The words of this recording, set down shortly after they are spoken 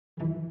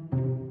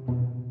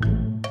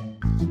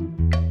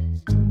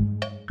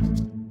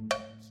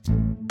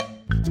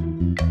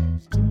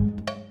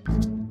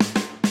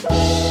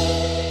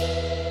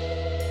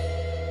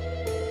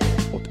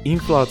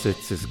Inflácie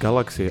cez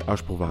galaxie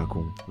až po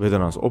vákuum. Veda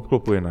nás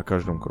obklopuje na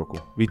každom kroku.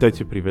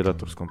 Vítajte pri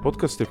Vedátorskom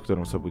podcaste, v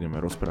ktorom sa budeme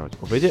rozprávať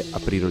o vede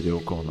a prírode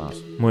okolo nás.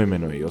 Moje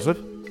meno je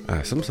Jozef. A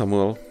ja som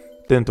Samuel.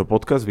 Tento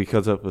podcast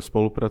vychádza v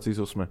spolupráci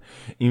so SME.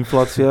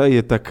 Inflácia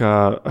je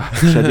taká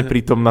všade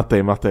prítomná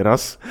téma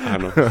teraz.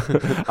 Áno.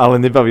 Ale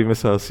nebavíme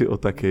sa asi o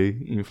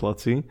takej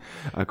inflácii,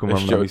 ako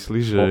mám na mysli,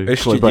 že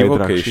ešte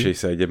divokejšej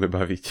sa ideme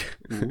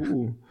baviť.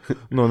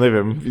 No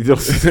neviem, videl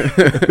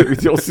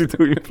si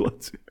tú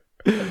infláciu.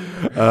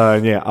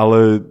 Nie,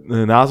 ale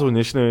názov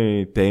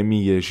dnešnej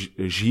témy je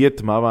Žije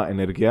tmavá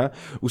energia.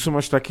 Už som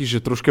až taký, že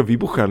troška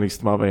vybuchaný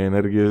z tmavej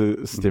energie,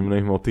 z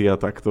temnej hmoty a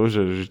takto,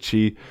 že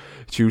či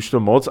už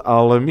to moc,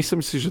 ale myslím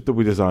si, že to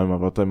bude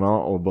zaujímavá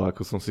téma, lebo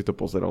ako som si to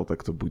pozeral,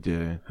 tak to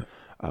bude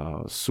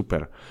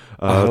super.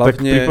 A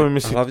hlavne,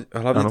 tak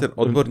hlavne ten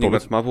odborník na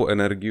tmavú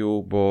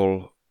energiu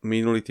bol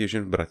minulý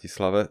týždeň v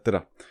Bratislave,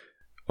 teda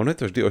ono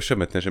je to vždy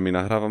ošemetné, že my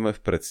nahrávame v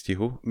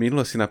predstihu.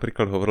 Minule si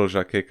napríklad hovoril,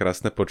 že aké je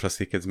krásne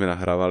počasie, keď sme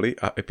nahrávali,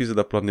 a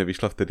epizóda podľa mňa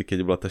vyšla vtedy, keď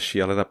bola tá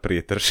šialená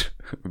prietrž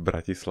v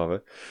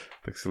Bratislave.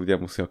 Tak si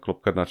ľudia musia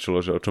klopkať na čelo,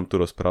 že o čom tu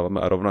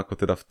rozprávame. A rovnako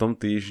teda v tom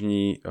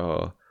týždni,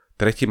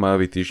 3.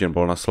 májový týždeň,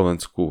 bol na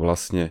Slovensku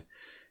vlastne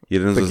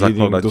jeden zo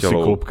zakladateľov. Tak jediný, kto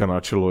si klopka na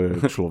čelo, je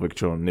človek,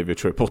 čo nevie,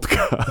 čo je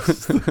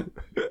podcast.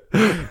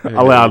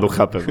 Ale áno,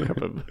 chápem.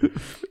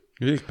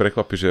 Že ich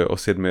prekvapí, že o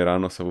 7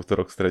 ráno sa v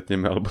útorok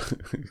stretneme, alebo...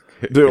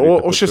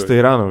 O 6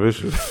 ráno,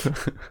 vieš.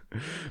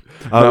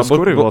 Ale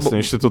skôr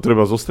vlastne, ešte to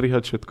treba zostrihať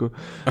všetko.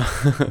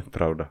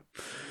 Pravda.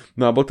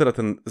 No a bol teda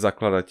ten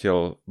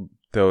zakladateľ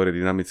teórie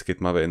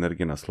dynamickej tmavej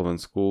energie na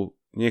Slovensku.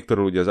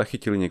 Niektorí ľudia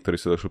zachytili, niektorí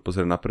sa došli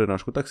pozrieť na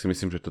prednášku, tak si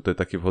myslím, že toto je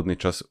taký vhodný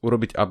čas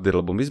urobiť update,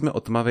 lebo my sme o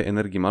tmavej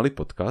energii mali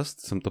podcast,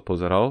 som to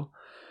pozeral,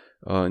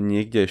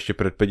 niekde ešte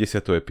pred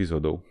 50.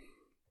 epizódou.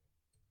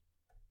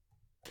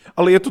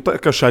 Ale je to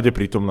taká všade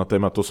prítomná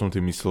téma, to som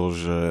tým myslel,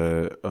 že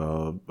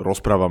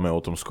rozprávame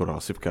o tom skoro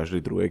asi v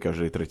každej druhej,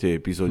 každej tretej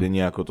epizóde,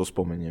 nejako to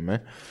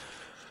spomenieme.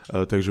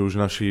 Takže už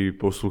naši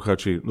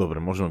posluchači, dobre,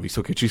 možno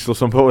vysoké číslo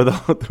som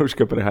povedal,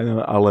 troška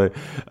preháňam, ale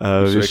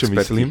vieš, čo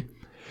myslím.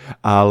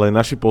 Ale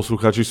naši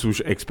posluchači sú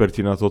už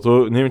experti na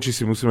toto. Neviem, či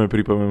si musíme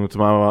pripomenúť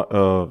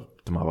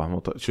tmavá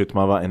hmota, čo je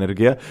tmavá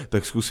energia,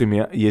 tak skúsim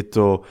ja. Je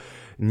to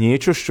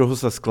niečo, z čoho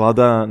sa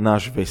skladá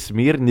náš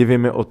vesmír,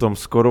 nevieme o tom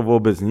skoro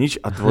vôbec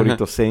nič a tvorí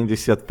to 70%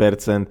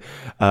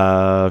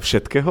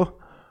 všetkého?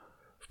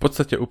 V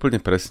podstate úplne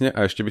presne,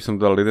 a ešte by som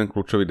dal jeden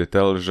kľúčový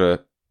detail,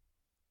 že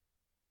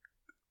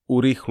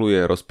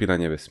urýchľuje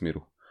rozpínanie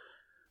vesmíru.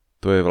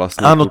 To je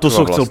vlastne... Áno, to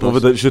som chcel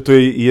povedať, že to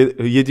je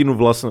jedinú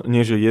vlastnosť,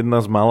 nie že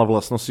jedna z mála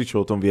vlastností,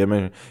 čo o tom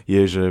vieme,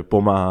 je, že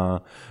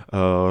pomáha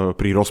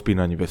pri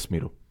rozpínaní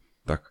vesmíru.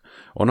 Tak,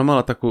 ona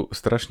mala takú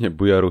strašne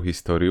bujarú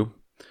históriu,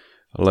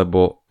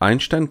 lebo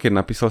Einstein,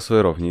 keď napísal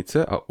svoje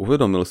rovnice a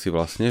uvedomil si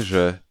vlastne,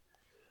 že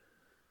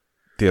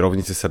tie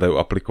rovnice sa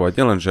dajú aplikovať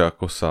nielen, že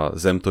ako sa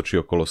Zem točí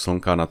okolo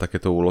Slnka na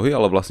takéto úlohy,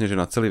 ale vlastne, že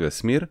na celý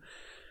vesmír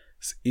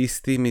s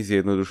istými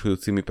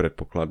zjednodušujúcimi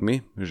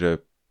predpokladmi, že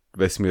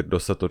vesmír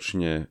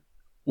dostatočne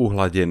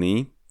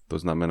uhladený,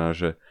 to znamená,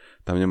 že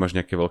tam nemáš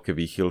nejaké veľké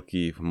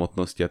výchylky v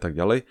hmotnosti a tak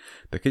ďalej,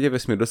 tak keď je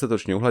vesmír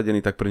dostatočne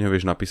uhladený, tak pre ňo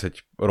vieš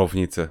napísať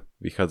rovnice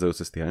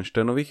vychádzajúce z tých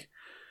Einsteinových.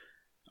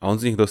 A on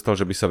z nich dostal,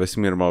 že by sa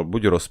vesmír mal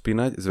buď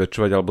rozpínať,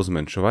 zväčšovať alebo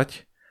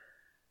zmenšovať.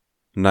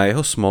 Na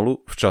jeho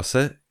smolu v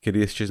čase,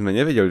 kedy ešte sme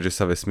nevedeli, že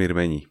sa vesmír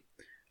mení.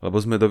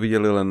 Lebo sme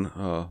dovideli len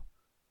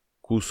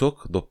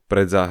kúsok do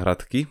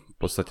predzáhradky. V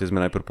podstate sme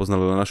najprv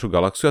poznali len našu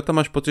galaxiu a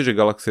tam máš pocit, že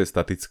galaxia je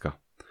statická.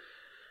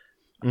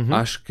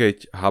 Až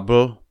keď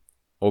Hubble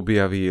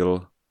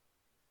objavil,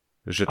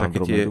 že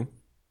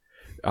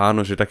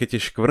také tie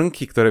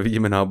škvrnky, ktoré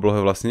vidíme na oblohe,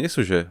 vlastne nie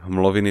sú že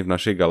hmloviny v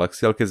našej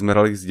galaxii, ale keď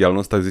zmerali ich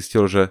vzdialenosť, tak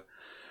zistil, že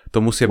to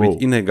musia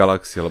byť iné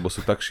galaxie, lebo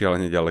sú tak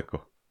šialene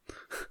ďaleko.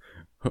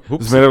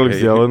 Zmerali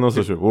vzdialenosť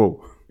a že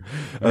wow.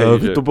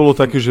 To bolo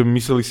také, že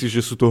mysleli si, že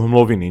sú to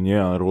hmloviny, nie?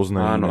 A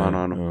rôzne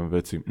iné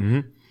veci.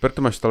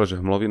 Preto máš stále, že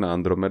hmlovina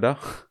Andromeda.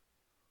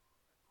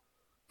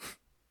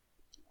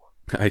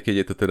 Aj keď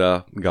je to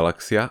teda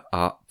galaxia.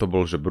 A to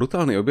bol, že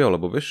brutálny objav,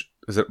 lebo vieš,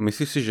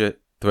 myslíš si,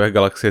 že tvoja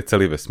galaxia je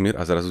celý vesmír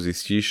a zrazu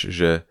zistíš,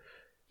 že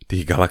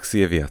tých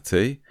galaxií je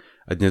viacej.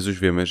 A dnes už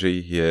vieme, že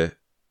ich je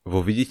vo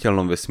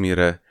viditeľnom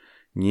vesmíre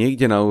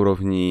niekde na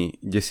úrovni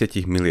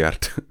 10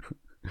 miliard.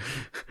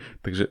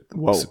 Takže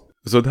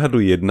z odhadu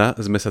 1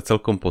 sme sa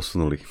celkom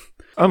posunuli.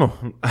 Áno.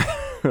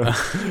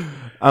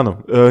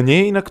 Áno.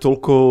 Nie je inak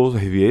toľko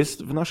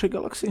hviezd v našej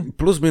galaxii?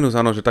 Plus minus,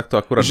 áno, že takto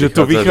akurát že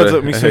to vychádza.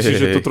 Myslím si,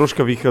 že to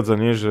troška vychádza,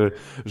 nie?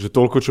 Že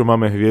toľko, čo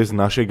máme hviezd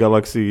v našej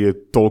galaxii, je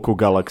toľko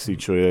galaxií,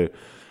 čo je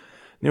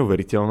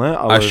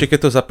neuveriteľné. Ale... A ešte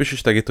keď to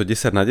zapíšeš, tak je to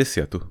 10 na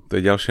 10. To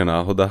je ďalšia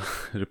náhoda,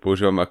 že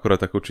používame akurát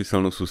takú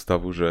číselnú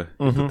sústavu, že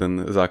je to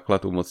ten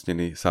základ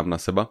umocnený sám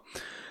na seba.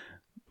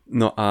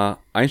 No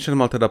a Einstein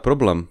mal teda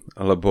problém,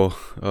 lebo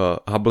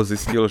Hubble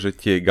zistil, že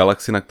tie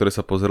galaxie, na ktoré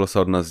sa pozrel,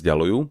 sa od nás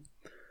vzdialujú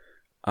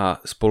a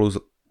spolu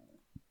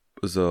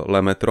s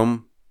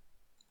Lemetrom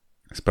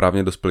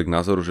správne dospeli k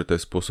názoru, že to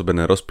je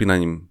spôsobené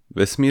rozpínaním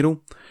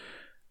vesmíru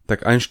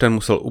tak Einstein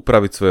musel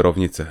upraviť svoje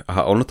rovnice.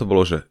 A ono to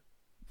bolo, že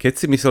keď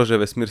si myslel, že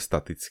je vesmír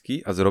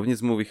statický a z rovnic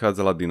mu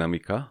vychádzala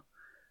dynamika,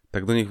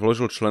 tak do nich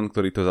vložil člen,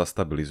 ktorý to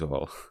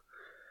zastabilizoval.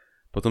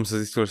 Potom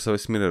sa zistil, že sa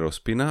vesmír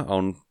rozpína a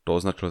on to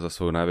označil za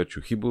svoju najväčšiu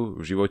chybu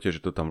v živote,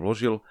 že to tam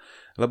vložil,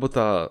 lebo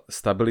tá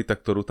stabilita,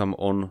 ktorú tam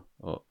on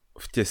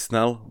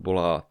vtesnal,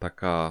 bola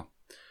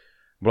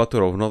to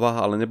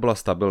rovnováha, ale nebola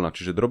stabilná,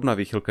 čiže drobná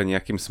výchylka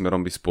nejakým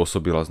smerom by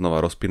spôsobila znova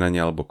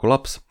rozpínanie alebo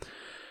kolaps.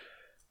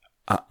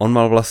 A on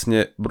mal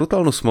vlastne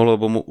brutálnu smolu,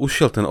 lebo mu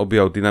ušiel ten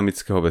objav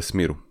dynamického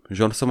vesmíru.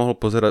 Že on sa mohol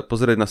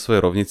pozrieť na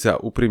svoje rovnice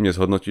a úprimne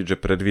zhodnotiť, že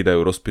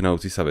predvídajú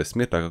rozpínajúci sa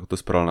vesmír, tak ako to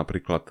spravil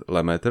napríklad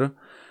Lemaitre.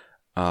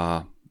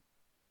 A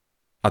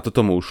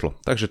toto mu ušlo.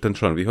 Takže ten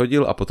člen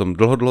vyhodil a potom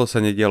dlho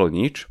sa nedialo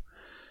nič.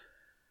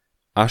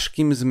 Až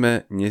kým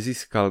sme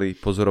nezískali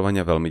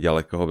pozorovania veľmi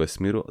ďalekého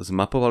vesmíru,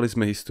 zmapovali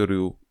sme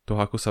históriu toho,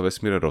 ako sa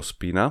vesmír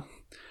rozpína.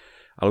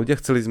 A ľudia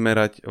chceli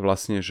zmerať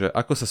vlastne, že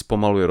ako sa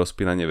spomaluje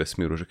rozpínanie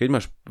vesmíru. Že keď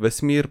máš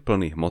vesmír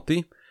plný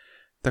hmoty,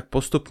 tak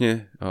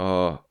postupne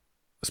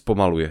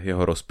spomaluje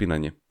jeho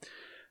rozpínanie.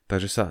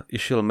 Takže sa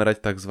išiel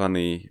merať tzv.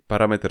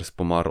 Parameter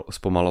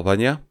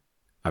spomalovania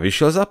a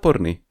vyšiel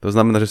záporný. To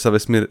znamená, že sa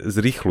vesmír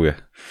zrýchluje,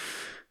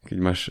 keď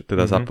máš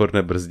teda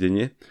záporné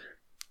brzdenie.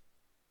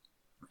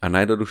 A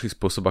najjednoduchší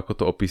spôsob, ako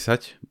to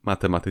opísať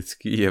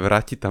matematicky, je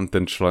vrátiť tam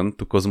ten člen,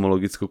 tú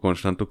kozmologickú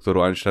konštantu,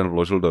 ktorú Einstein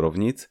vložil do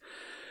rovníc.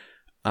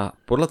 A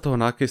podľa toho,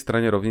 na akej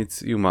strane rovnic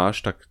ju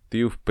máš, tak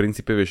ty ju v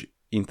princípe vieš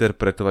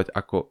interpretovať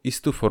ako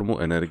istú formu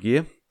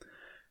energie,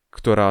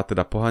 ktorá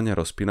teda poháňa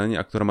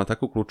rozpínanie a ktorá má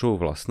takú kľúčovú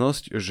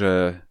vlastnosť,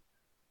 že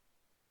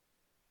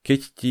keď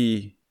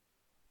ti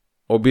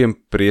objem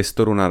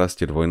priestoru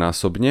narastie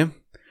dvojnásobne,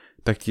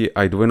 tak ti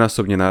aj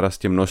dvojnásobne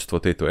narastie množstvo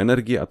tejto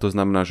energie a to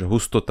znamená, že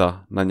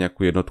hustota na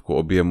nejakú jednotku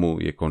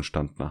objemu je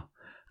konštantná.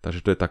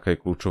 Takže to je taká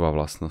kľúčová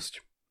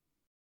vlastnosť.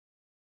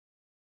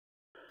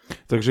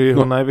 Takže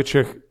jeho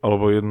najväčšia,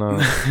 alebo jedna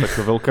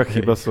taká veľká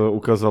chyba sa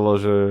ukázala,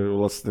 že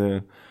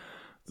vlastne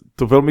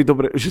to veľmi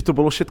dobre, že to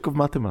bolo všetko v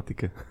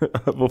matematike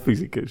a vo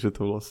fyzike, že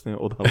to vlastne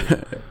odhalilo.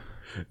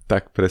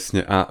 Tak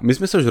presne. A my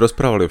sme sa už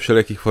rozprávali o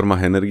všelijakých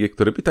formách energie,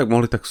 ktoré by tak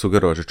mohli tak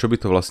sugerovať, že čo by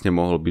to vlastne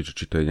mohlo byť, že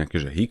či to je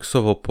nejaké že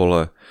Higgsovo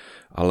pole,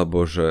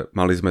 alebo že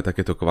mali sme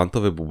takéto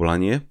kvantové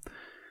bublanie.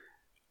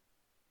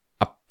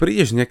 A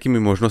prídeš s nejakými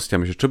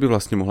možnosťami, že čo by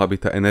vlastne mohla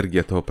byť tá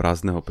energia toho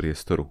prázdneho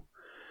priestoru.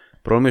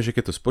 Problém je, že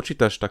keď to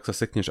spočítaš, tak sa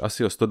sekneš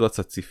asi o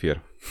 120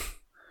 cifier.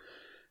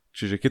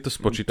 Čiže keď to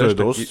spočítaš,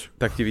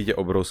 tak ti vyjde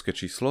obrovské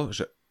číslo,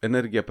 že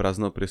energia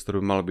prázdneho priestoru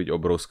by mala byť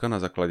obrovská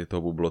na základe toho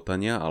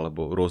bublotania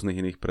alebo rôznych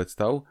iných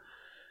predstav.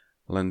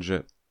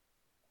 Lenže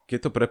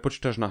keď to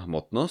prepočítaš na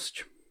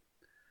hmotnosť,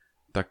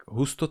 tak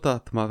hustota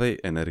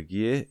tmavej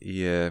energie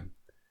je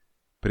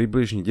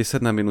približne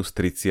 10 na minus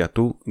 30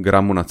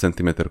 gramu na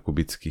centimetr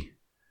kubický.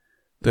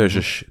 To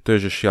je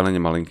že šialene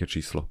malinké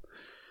číslo.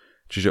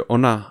 Čiže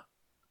ona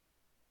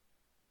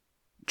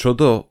čo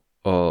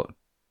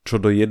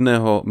do 1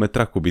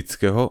 metra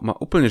kubického má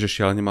úplne že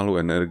šialene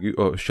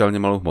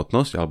malú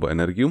hmotnosť alebo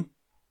energiu,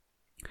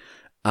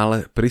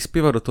 ale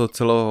prispieva do toho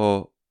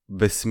celého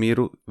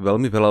vesmíru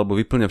veľmi veľa, alebo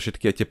vyplňa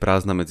všetky aj tie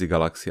prázdna medzi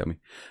galaxiami.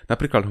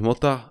 Napríklad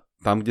hmota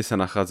tam, kde sa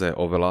nachádza, je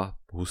oveľa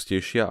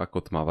hustejšia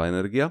ako tmavá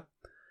energia,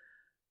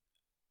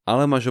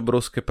 ale máš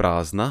obrovské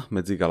prázdna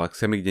medzi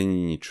galaxiami, kde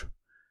nie je nič.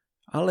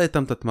 Ale je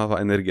tam tá tmavá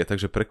energia,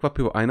 takže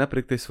prekvapivo aj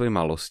napriek tej svojej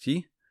malosti,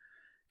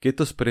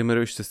 keď to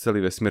spriemeruješ cez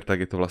celý vesmír, tak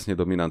je to vlastne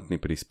dominantný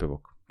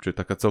príspevok. Čo je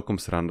taká celkom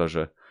sranda,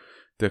 že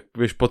to je,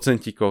 vieš, po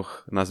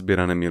centíkoch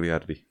nazbierané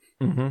miliardy.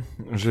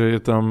 Že je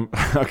tam,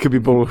 aké by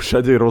bol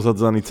všade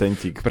rozhadzaný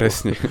centík.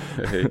 Presne.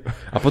 Hej.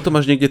 A potom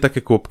máš niekde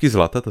také kôpky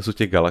zlata, to sú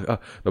tie galaxie.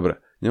 Dobre,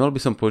 nemal by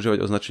som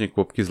používať označenie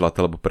kôpky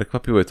zlata, lebo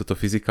prekvapivo je toto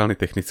fyzikálny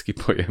technický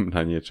pojem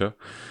na niečo.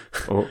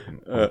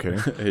 Okay.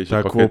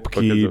 Tá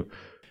kôpky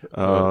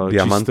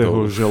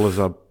čistého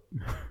železa.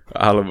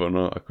 Alebo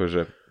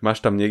akože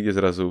máš tam niekde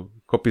zrazu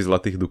kopy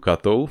zlatých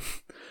dukátov,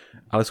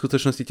 ale v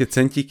skutočnosti tie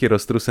centíky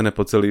roztrúsené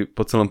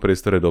po celom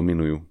priestore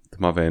dominujú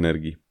tmavé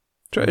energii.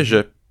 Čo je, že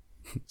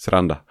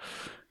sranda,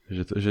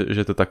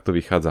 že to takto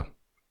vychádza.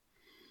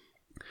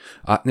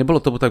 A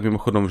nebolo to tak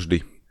mimochodom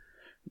vždy.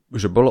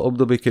 Že bolo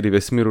obdobie, kedy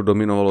vesmíru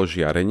dominovalo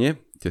žiarenie,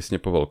 tesne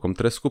po veľkom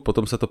tresku,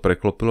 potom sa to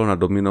preklopilo na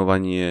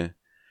dominovanie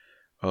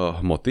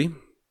hmoty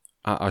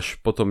a až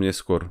potom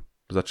neskôr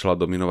začala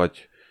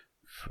dominovať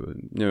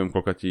neviem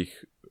koľkatých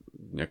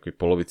nejakej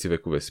polovici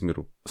veku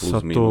vesmíru.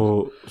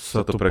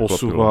 Sa to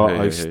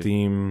posúva aj s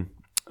tým,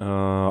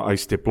 aj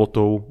s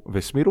teplotou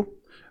vesmíru?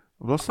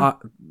 Vlastne? A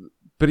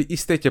pri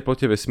istej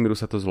teplote vesmíru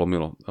sa to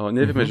zlomilo.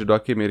 Nevieme, že do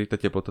akej miery tá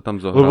teplota tam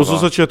zohráva. Lebo zo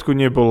začiatku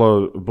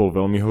bol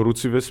veľmi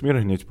horúci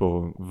vesmír, hneď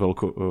po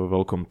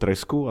veľkom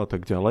tresku a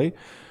tak ďalej.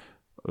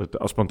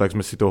 Aspoň tak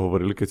sme si to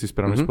hovorili, keď si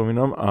správne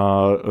spomínam. A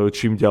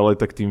čím ďalej,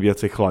 tak tým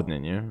viacej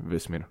chladne, nie?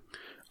 Vesmír.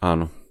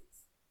 Áno.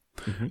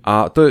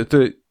 A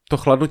to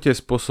chladnutie je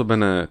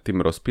spôsobené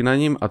tým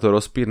rozpínaním a to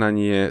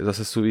rozpínanie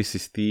zase súvisí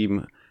s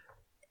tým,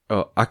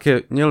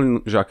 aké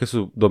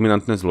sú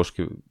dominantné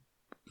zložky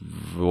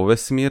vo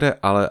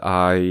vesmíre, ale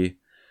aj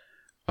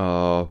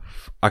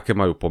aké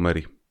majú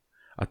pomery.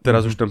 A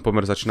teraz už ten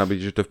pomer začína byť,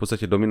 že to je v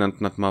podstate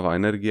dominantná tmavá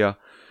energia.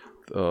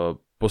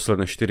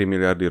 Posledné 4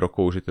 miliardy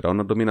rokov už je teda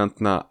ona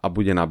dominantná a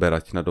bude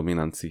naberať na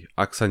dominancii.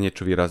 Ak sa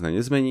niečo výrazne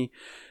nezmení,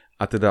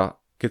 a teda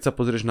keď sa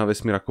pozrieš na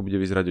vesmír, ako bude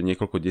vyzerať o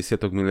niekoľko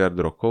desiatok miliard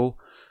rokov,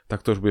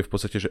 tak to už bude v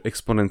podstate že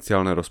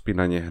exponenciálne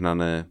rozpínanie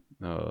hnané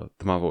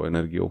tmavou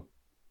energiou.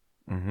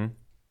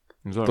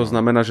 To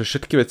znamená, že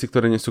všetky veci,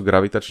 ktoré nie sú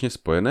gravitačne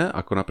spojené,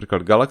 ako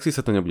napríklad galaxii,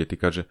 sa to nebude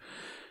týkať, že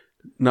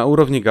na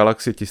úrovni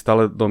galaxie ti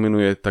stále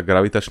dominuje tá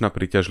gravitačná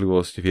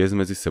príťažlivosť hviezd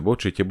medzi sebou,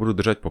 čiže tie budú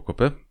držať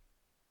pokope,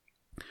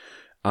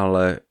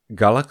 ale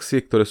galaxie,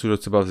 ktoré sú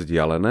od seba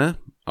vzdialené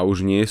a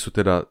už nie sú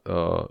teda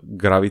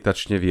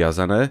gravitačne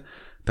viazané,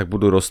 tak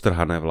budú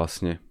roztrhané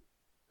vlastne.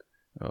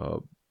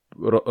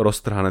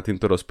 Roztrhané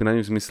týmto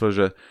rozpínaním v zmysle,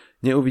 že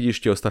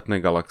neuvidíš tie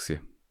ostatné galaxie.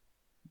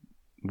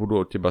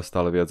 Budú od teba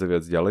stále viac a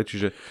viac ďalej,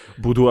 čiže...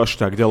 Budú až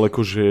tak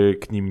ďaleko, že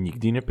k ním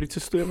nikdy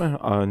nepricestujeme?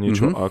 A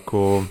niečo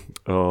ako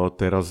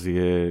teraz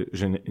je,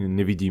 že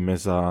nevidíme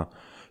za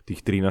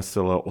tých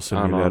 13,8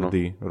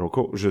 miliardy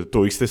rokov? Že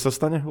to isté sa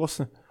stane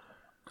vlastne?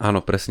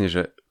 Áno, presne,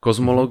 že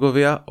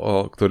kozmológovia,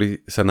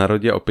 ktorí sa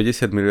narodia o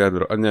 50 miliard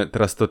rokov,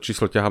 teraz to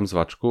číslo ťahám z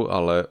vačku,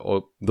 ale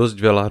o dosť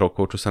veľa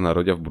rokov, čo sa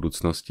narodia v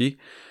budúcnosti,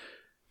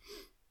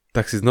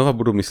 tak si znova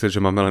budú myslieť,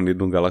 že máme len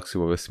jednu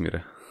galaxiu vo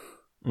vesmíre.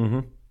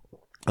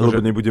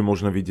 Lebo nebude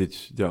možné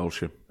vidieť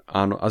ďalšie.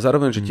 Áno, a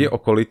zároveň, že tie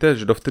okolité,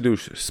 že dovtedy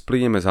už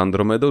splyneme s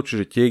Andromedou,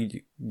 čiže tie,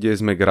 kde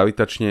sme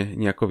gravitačne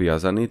nejako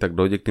viazaní, tak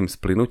dojde k tým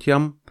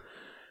splynutiam.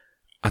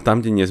 A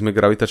tam, kde nie sme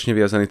gravitačne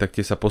viazaní, tak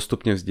tie sa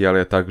postupne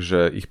vzdialia tak,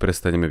 že ich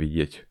prestaneme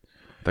vidieť.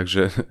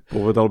 Takže...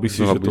 Povedal by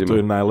si, že toto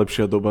je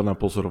najlepšia doba na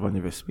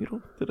pozorovanie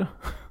vesmíru? Teda?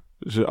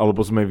 Že,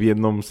 alebo sme v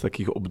jednom z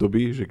takých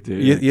období, že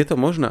kde... Je to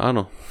možné,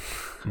 áno.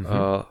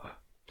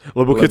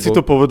 Lebo keď si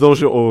to povedal,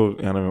 že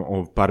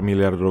o pár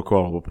miliard rokov,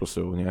 alebo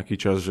proste o nejaký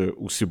čas, že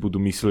už si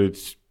budú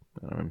myslieť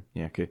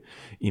nejaké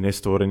iné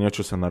stvorenia, čo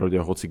sa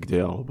narodia hoci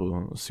kde,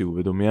 alebo si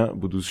uvedomia,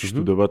 budú si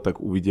študovať, tak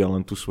uvidia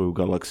len tú svoju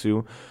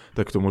galaxiu,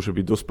 tak to môže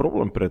byť dosť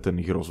problém pre ten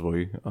ich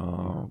rozvoj a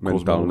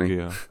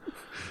kozmológia.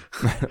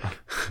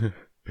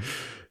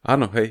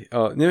 Áno, hej.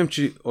 Neviem,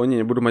 či oni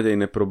nebudú mať aj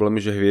iné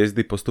problémy, že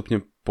hviezdy postupne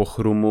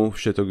pochrumú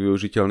všetok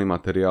využiteľný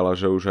materiál a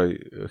že už aj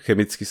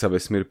chemicky sa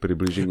vesmír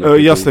priblíži.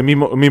 Jasné,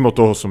 mimo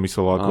toho som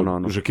myslel,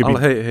 že keby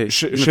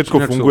všetko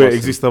funguje,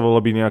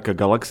 existovala by nejaká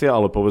galaxia,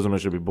 ale povedzme,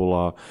 že by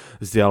bola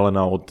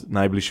vzdialená od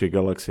najbližšej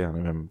galaxie,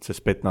 neviem, cez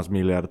 15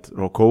 miliard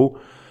rokov,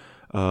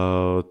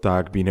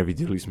 tak by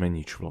nevideli sme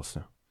nič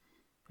vlastne.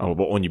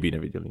 Alebo oni by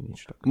nevideli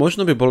nič. Tak.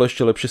 Možno by bolo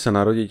ešte lepšie sa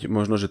narodiť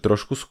možno, že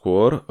trošku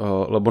skôr,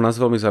 lebo nás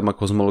veľmi zaujíma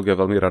kozmológia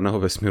veľmi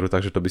raného vesmíru,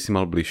 takže to by si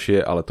mal bližšie,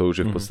 ale to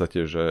už je v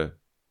podstate, že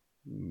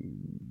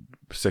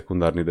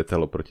sekundárny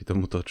detail proti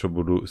tomuto,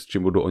 s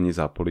čím budú oni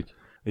zápoliť.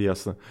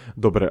 Jasné.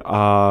 Dobre,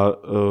 a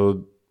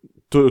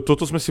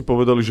toto sme si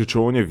povedali, že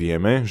čo o nej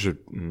vieme, že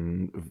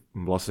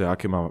vlastne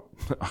aké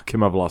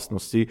má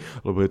vlastnosti,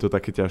 lebo je to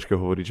také ťažké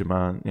hovoriť, že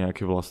má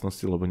nejaké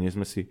vlastnosti, lebo nie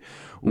sme si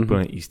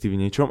úplne istí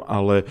v niečom,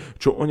 ale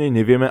čo o nej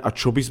nevieme a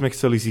čo by sme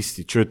chceli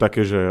zistiť, čo je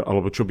také, že,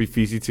 alebo čo by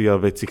fyzici a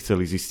vedci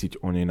chceli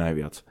zistiť o nej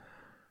najviac?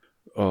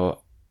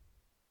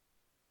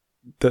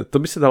 To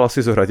by sa dalo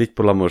asi zohradiť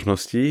podľa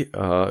možností,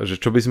 že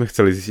čo by sme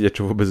chceli zistiť a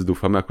čo vôbec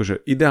dúfame.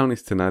 Akože ideálny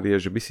scenár je,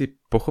 že by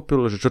si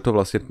pochopil, že čo to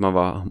vlastne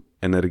tmavá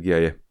energia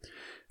je.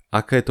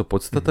 Aká je to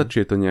podstata,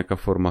 či je to nejaká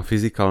forma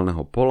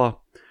fyzikálneho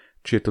pola,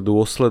 či je to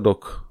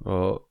dôsledok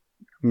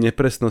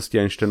nepresnosti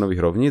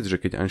Einsteinových rovníc,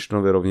 že keď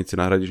Einsteinové rovnice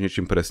nahradíš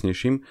niečím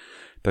presnejším,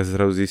 tak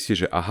zrazu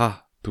zistíš, že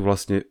aha, tu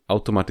vlastne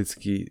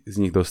automaticky z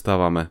nich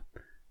dostávame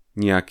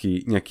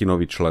nejaký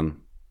nový člen.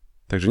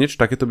 Takže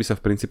niečo takéto by sa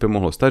v princípe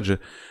mohlo stať, že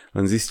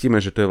len zistíme,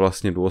 že to je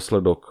vlastne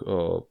dôsledok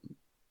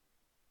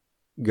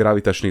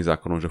gravitačných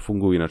zákonov, že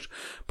fungujú ináč.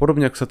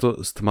 Podobne ako sa to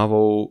s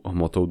tmavou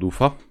hmotou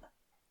dúfa,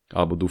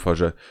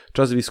 že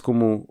časť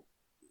výskumu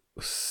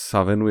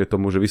sa venuje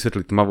tomu, že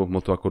vysvetliť tmavú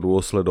hmotu ako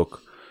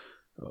dôsledok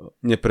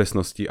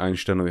nepresnosti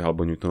Einsteinových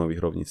alebo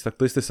Newtonových rovníc. Tak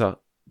to isté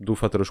sa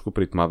dúfa trošku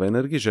pri tmavej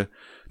energii, že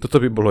toto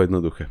by bolo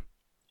jednoduché.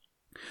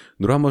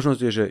 Druhá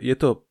možnosť je, že je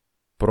to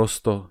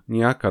prosto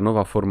nejaká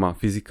nová forma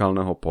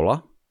fyzikálneho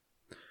pola,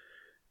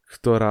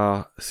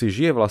 ktorá si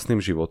žije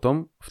vlastným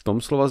životom v tom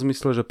slova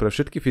zmysle, že pre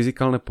všetky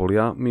fyzikálne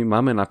polia my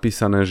máme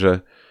napísané,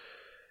 že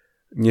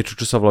niečo,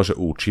 čo sa volá, že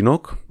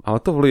účinok,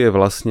 ale to je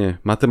vlastne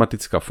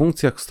matematická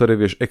funkcia, z ktorej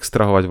vieš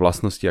extrahovať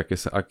vlastnosti,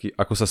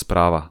 ako sa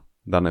správa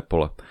dané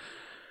pole.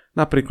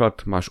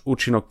 Napríklad máš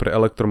účinok pre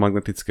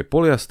elektromagnetické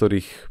polia, z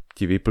ktorých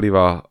ti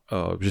vyplýva,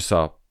 že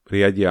sa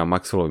riadia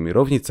Maxwellovými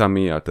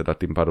rovnicami a teda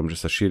tým pádom, že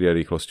sa šíria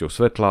rýchlosťou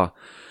svetla,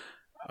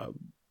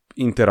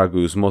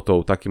 interagujú s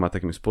hmotou takým a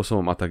takým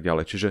spôsobom a tak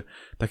ďalej. Čiže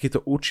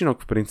takýto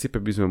účinok v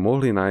princípe by sme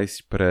mohli nájsť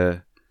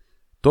pre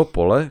to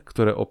pole,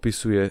 ktoré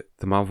opisuje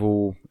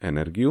tmavú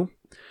energiu.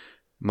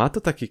 Má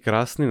to taký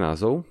krásny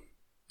názov,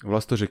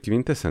 volá to, že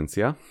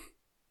kvintesencia.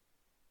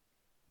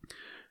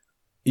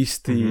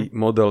 Istý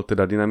model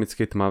teda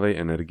dynamickej tmavej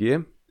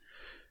energie.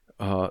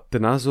 ten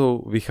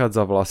názov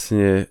vychádza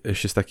vlastne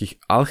ešte z takých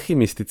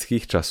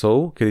alchymistických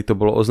časov, kedy to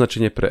bolo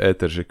označenie pre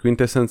éter, že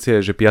kvintesencia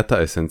je, že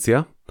 5.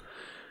 esencia.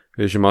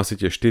 Vieš, že mal si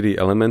tie 4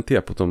 elementy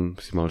a potom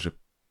si mal, že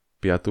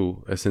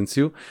 5.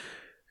 esenciu,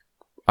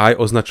 aj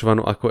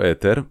označovanú ako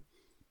éter.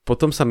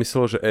 Potom sa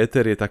myslelo, že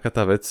éter je taká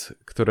tá vec,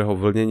 ktorého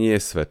vlnenie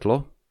je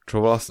svetlo, čo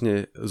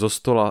vlastne zo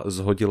stola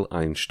zhodil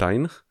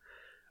Einstein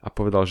a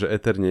povedal, že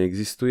éter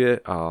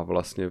neexistuje a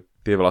vlastne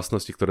tie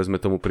vlastnosti, ktoré sme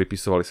tomu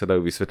pripisovali, sa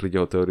dajú vysvetliť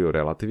jeho teóriu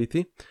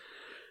relativity.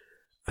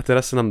 A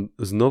teraz sa nám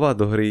znova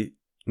do hry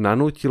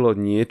nanútilo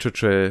niečo,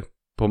 čo je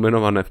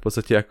pomenované v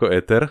podstate ako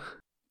éter.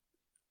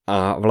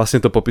 A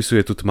vlastne to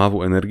popisuje tú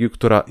tmavú energiu,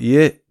 ktorá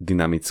je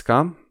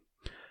dynamická.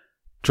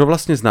 Čo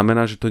vlastne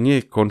znamená, že to nie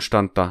je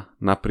konštanta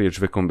naprieč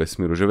vekom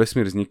vesmíru. Že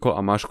vesmír vznikol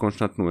a máš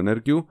konštantnú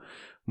energiu.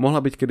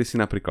 Mohla byť kedysi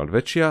napríklad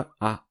väčšia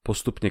a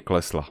postupne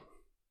klesla.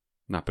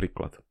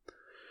 Napríklad.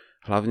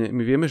 Hlavne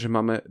my vieme, že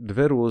máme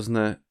dve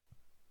rôzne...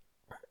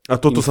 A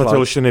toto sa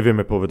ešte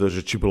nevieme povedať,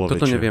 že či bola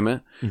toto väčšia.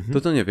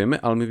 Toto nevieme,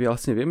 ale my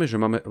vlastne vieme, že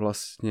máme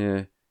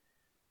vlastne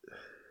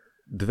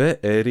dve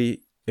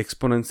éry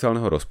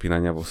exponenciálneho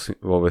rozpínania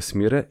vo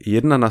vesmíre.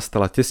 Jedna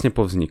nastala tesne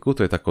po vzniku,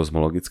 to je tá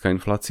kozmologická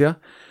inflácia.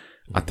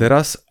 A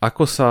teraz,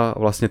 ako sa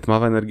vlastne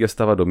tmavá energia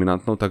stáva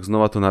dominantnou, tak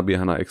znova to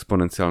nabieha na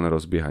exponenciálne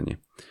rozbiehanie.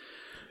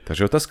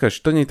 Takže otázka je,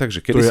 či to nie je tak,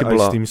 že kedysi bola... To je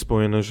aj s tým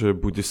spojené, že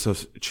bude sa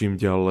čím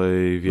ďalej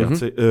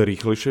viacej,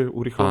 rýchlejšie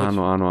urychľovať?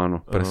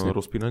 Áno, presne.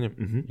 Rozpínanie?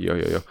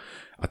 Jo.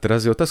 A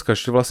teraz je otázka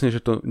ešte vlastne, že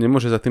to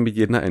nemôže za tým byť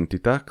jedna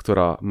entita,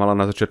 ktorá mala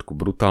na začiatku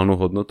brutálnu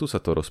hodnotu, sa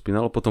to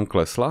rozpínalo, potom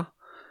klesla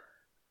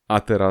a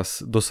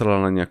teraz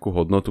dosrala na nejakú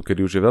hodnotu,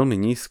 kedy už je veľmi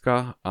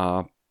nízka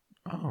a...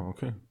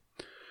 Okay.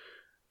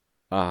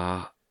 A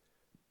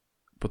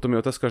potom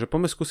je otázka, že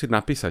poďme skúsiť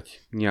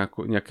napísať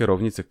nejaké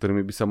rovnice,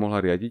 ktorými by sa mohla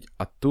riadiť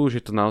a tu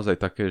už je to naozaj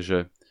také,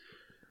 že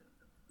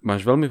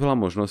máš veľmi veľa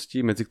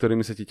možností, medzi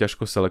ktorými sa ti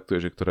ťažko selektuje,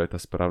 že ktorá je tá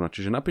správna.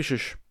 Čiže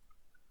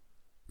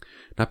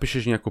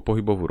napíšeš nejakú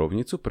pohybovú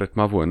rovnicu pre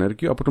tmavú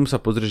energiu a potom sa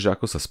pozrieš, že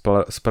ako sa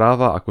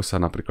správa, ako sa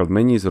napríklad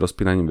mení s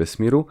rozpínaním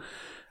vesmíru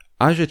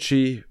a že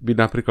či by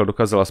napríklad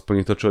dokázala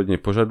splniť to, čo od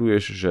nej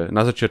požaduješ, že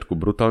na začiatku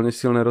brutálne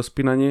silné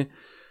rozpínanie,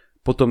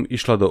 potom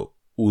išla do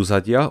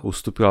úzadia,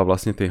 ustúpila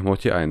vlastne tej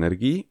hmote a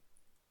energii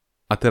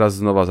a teraz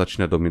znova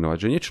začína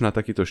dominovať. Že niečo na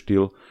takýto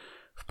štýl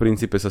v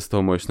princípe sa z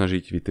toho môžeš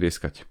snažiť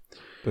vytrieskať.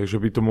 Takže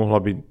by to mohla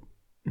byť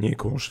nie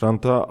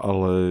konštanta,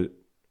 ale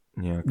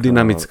nejaká...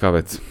 Dynamická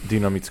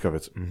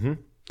vec.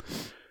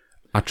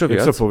 A čo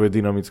viac? Jak sa povie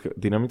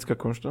dynamická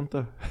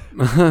konštanta?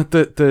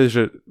 to je,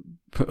 že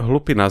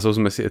hlupý názov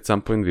sme si at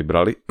some point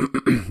vybrali.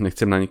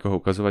 Nechcem na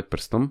nikoho ukazovať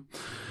prstom.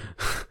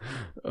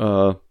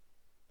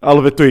 Ale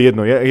to je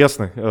jedno,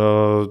 jasné.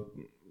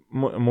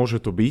 Môže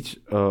to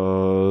byť.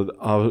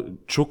 A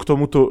čo k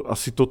tomuto,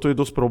 asi toto je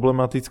dosť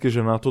problematické,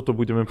 že na toto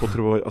budeme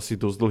potrebovať asi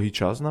dosť dlhý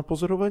čas na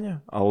pozorovanie?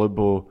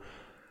 Alebo...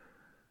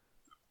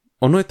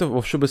 Ono je to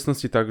vo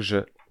všeobecnosti tak,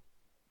 že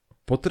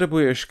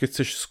potrebuješ, keď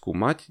chceš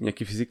skúmať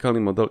nejaký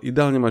fyzikálny model,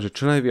 ideálne mať, že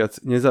čo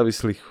najviac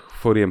nezávislých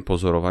foriem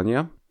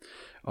pozorovania.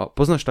 A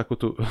poznáš takú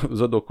tú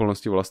zhodou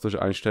okolností, volá to, že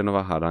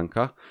Einsteinová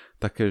hádanka,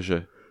 také,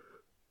 že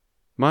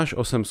máš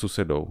 8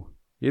 susedov.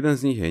 Jeden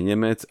z nich je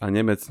Nemec a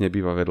Nemec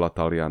nebýva vedľa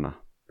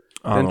Taliana.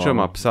 Ten, čo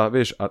má psa,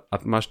 vieš, a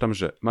máš tam,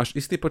 že máš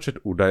istý počet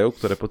údajov,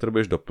 ktoré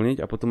potrebuješ doplniť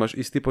a potom máš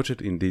istý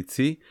počet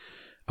indícií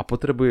a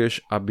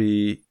potrebuješ,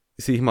 aby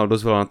si ich mal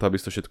dosť veľa na to, aby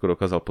si to všetko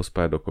dokázal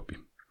pospájať dokopy.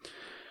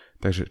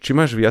 Takže, či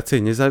máš viacej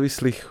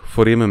nezávislých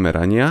foriem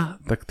merania,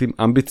 tak tým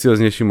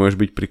ambicioznejší môžeš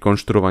byť pri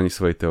konštruovaní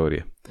svojej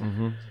teórie.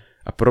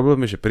 A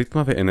problém je, že pri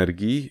tmavej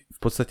energii v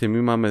podstate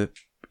my máme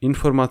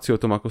informáciu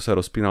o tom, ako sa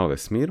rozpínal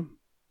vesmír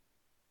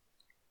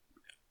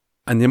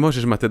a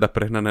nemôžeš mať teda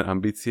prehnané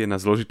ambície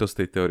na zložitosť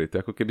tej teórie. To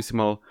je ako keby si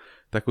mal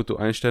takúto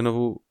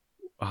Einsteinovú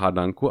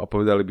hádanku a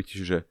povedali by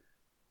ti, že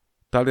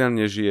Talian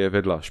nežije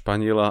vedľa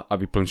Španiela a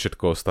vyplň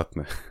všetko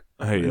ostatné.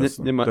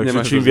 Hej, jasne. Takže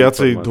čím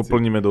viacej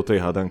doplníme do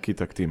tej hádanky,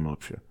 tak tým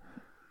lepšie.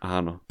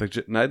 Áno,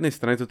 takže na jednej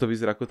strane toto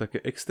vyzerá ako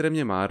také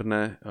extrémne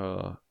márne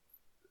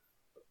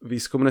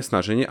výskumné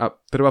snaženie a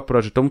treba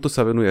povedať, že tomuto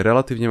sa venuje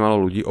relatívne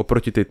málo ľudí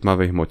oproti tej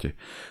tmavej hmote.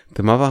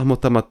 Tmavá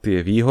hmota má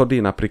tie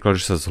výhody,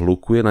 napríklad, že sa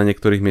zhlukuje na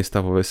niektorých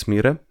miestach vo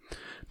vesmíre,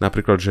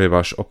 napríklad, že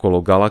máš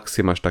okolo galaxie,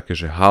 máš také,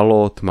 že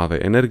halo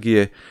tmavej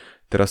energie.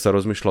 Teraz sa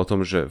rozmýšľa o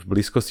tom, že v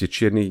blízkosti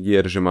čiernych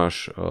dier, že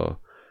máš,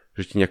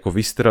 že ti nejako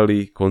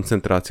vystrelí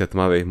koncentrácia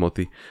tmavej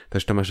hmoty.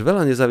 Takže tam máš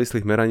veľa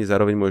nezávislých meraní,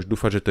 zároveň môžeš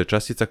dúfať, že to je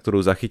častica,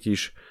 ktorú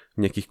zachytíš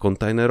v nejakých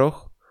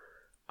kontajneroch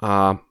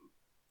a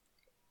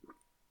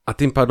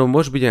tým pádom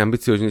môžeš byť aj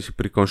ambicioznejší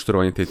pri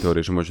konštruovaní tej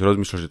teórie, že môžeš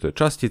rozmýšľať, že to je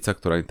častica,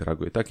 ktorá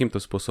interaguje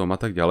takýmto spôsobom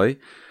a tak ďalej.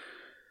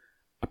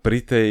 A pri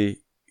tej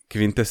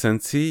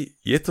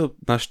kvintesencii je to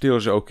na štýl,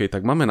 že OK,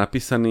 tak máme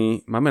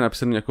napísanú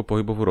nejakú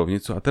pohybovú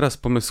rovnicu a teraz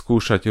poďme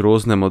skúšať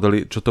rôzne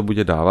modely, čo to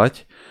bude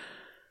dávať,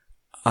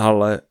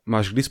 ale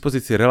máš k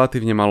dispozícii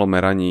relatívne málo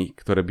meraní,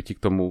 ktoré by ti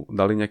k tomu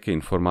dali nejaké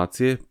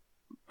informácie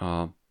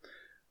a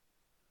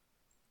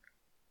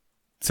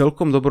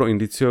celkom dobrou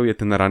indíciou je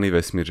ten raný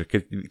vesmír, že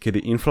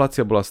kedy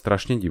inflácia bola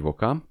strašne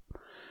divoká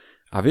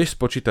A vieš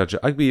spočítať, že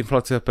ak by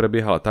inflácia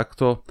prebiehala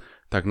takto,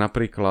 tak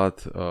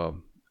napríklad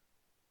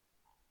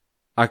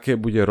aké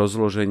bude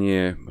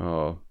rozloženie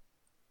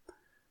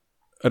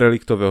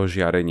reliktového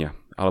žiarenia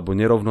alebo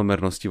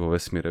nerovnomernosti vo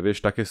vesmíre.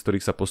 Vieš, také, z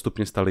ktorých sa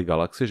postupne stali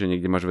galaxie, že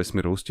niekde máš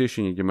vesmír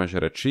hustejší, niekde máš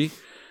redší.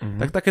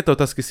 Tak takéto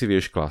otázky si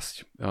vieš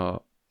klasť.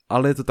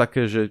 Ale je to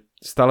také, že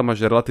stále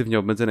máš relatívne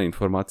obmedzené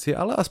informácie,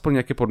 ale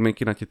aspoň nejaké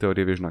podmienky na tie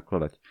teórie vieš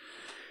nakladať.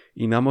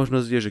 Iná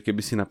možnosť je, že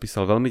keby si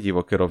napísal veľmi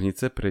divoké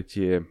rovnice pre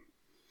tie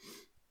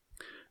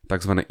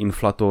tzv.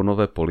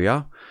 Inflatónové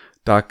polia,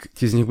 tak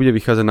ti z nich bude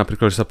vychádzať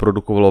napríklad, že sa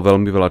produkovalo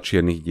veľmi veľa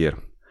čiernych dier.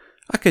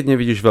 A keď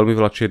nevidíš veľmi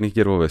veľa čiernych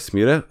dier vo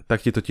vesmíre,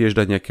 tak ti to tiež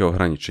dá nejaké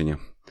ohraničenia.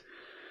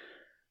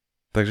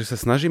 Takže sa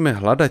snažíme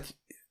hľadať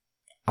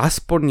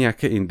aspoň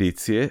nejaké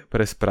indície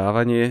pre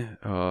správanie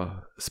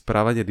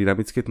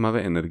dynamickej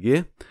tmavej energie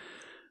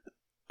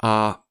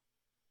a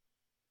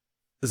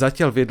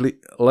zatiaľ viedli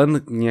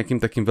len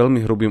nejakým takým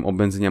veľmi hrubým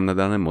obmedzeniam na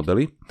dané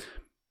modely.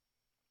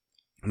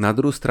 Na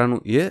druhú stranu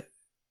je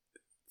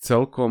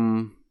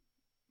celkom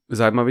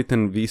zaujímavý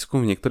ten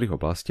výskum v niektorých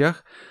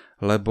oblastiach,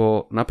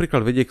 lebo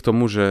napríklad vedie k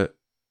tomu, že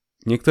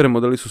niektoré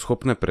modely sú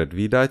schopné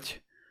predvídať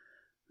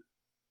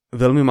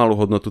veľmi malú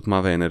hodnotu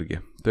tmavej energie.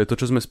 To je to,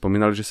 čo sme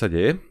spomínali, že sa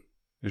deje,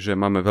 že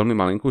máme veľmi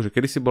malinkú, že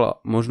kedysi bola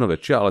možno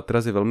väčšia, ale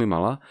teraz je veľmi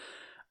malá.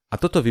 A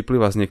toto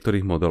vyplýva z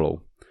niektorých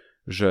modelov,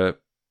 že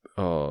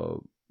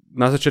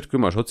na začiatku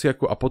máš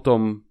hociaku a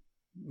potom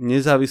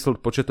nezávislo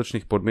od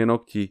počiatočných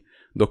podmienok ti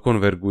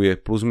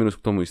dokonverguje plus minus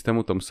k tomu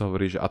istému, tomu sa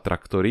hovorí, že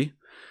atraktory,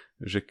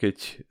 že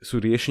keď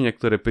sú riešenia,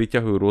 ktoré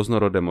priťahujú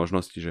rôznorodé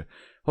možnosti, že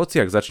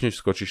hoci ak začneš,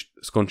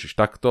 skončíš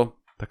takto,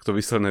 tak to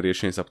výsledné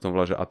riešenie sa potom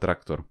volá, že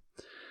atraktor.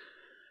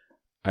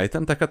 A je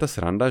tam taká tá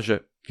sranda,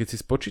 že keď si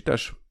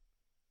spočítaš,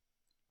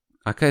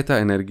 aká je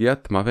tá energia,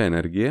 tmavé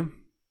energie,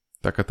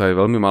 taká tá je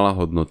veľmi malá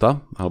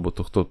hodnota, alebo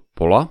tohto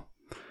pola,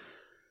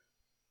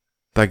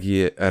 tak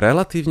je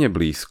relatívne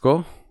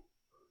blízko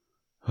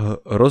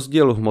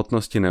rozdielu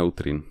hmotnosti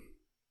neutrín.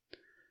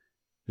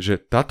 Že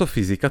táto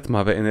fyzika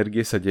tmavej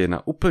energie sa deje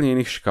na úplne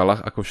iných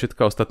škalách ako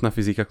všetká ostatná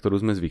fyzika,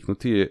 ktorú sme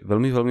zvyknutí, je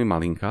veľmi, veľmi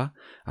malinká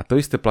a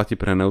to isté platí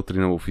pre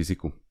neutrinovú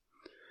fyziku.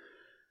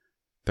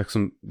 Tak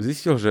som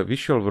zistil, že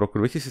vyšiel v roku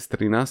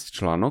 2013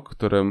 článok,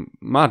 ktorý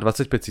má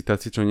 25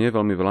 citácií, čo nie je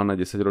veľmi veľa na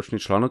 10-ročný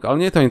článok,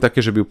 ale nie je to ani také,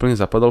 že by úplne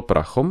zapadol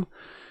prachom,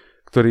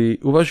 ktorý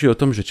uvažuje o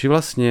tom, že či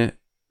vlastne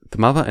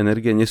tmavá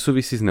energia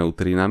nesúvisí s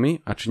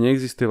neutrínami a či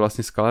neexistuje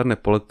vlastne skalárne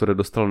pole, ktoré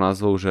dostalo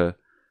názvou,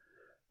 že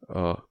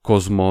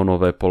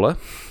kozmónové pole,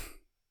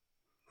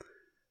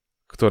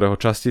 ktorého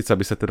častica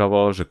by sa teda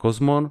volalo, že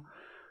kozmón,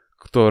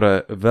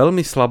 ktoré veľmi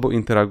slabo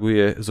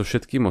interaguje so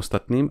všetkým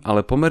ostatným,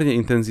 ale pomerne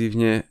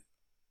intenzívne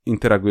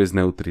interaguje s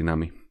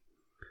neutrínami.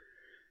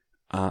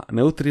 A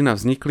neutrína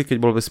vznikli, keď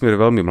bol vesmír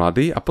veľmi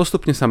mladý a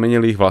postupne sa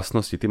menili ich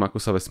vlastnosti tým,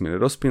 ako sa vesmír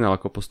rozpínal,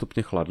 ako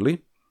postupne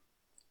chladli.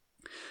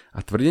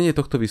 A tvrdenie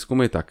tohto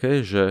výskumu je také,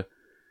 že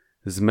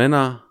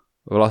zmena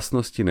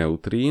vlastnosti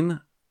neutrín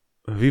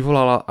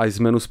vyvolala aj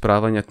zmenu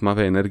správania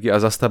tmavej energie a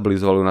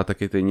zastabilizovala ju na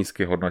takej tej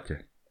nízkej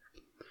hodnote.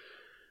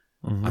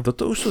 A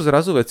toto už sú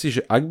zrazu veci,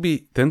 že ak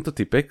by tento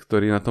typek,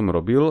 ktorý na tom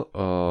robil,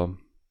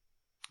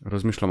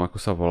 rozmýšľam, ako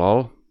sa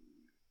volal,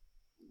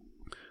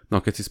 no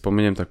keď si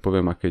spomeniem, tak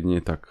poviem, a keď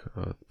nie, tak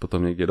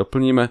potom niekde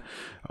doplníme.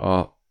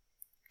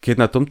 Keď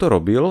na tomto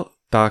robil,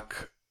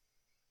 tak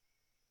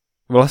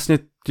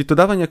vlastne ti to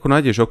dáva nejakú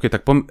nádej, že OK,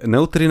 tak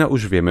neutrína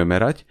už vieme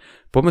merať,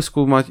 poďme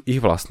skúmať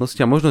ich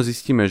vlastnosti a možno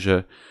zistíme,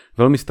 že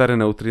veľmi staré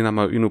neutrína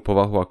majú inú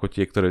povahu ako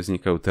tie, ktoré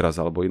vznikajú teraz,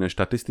 alebo iné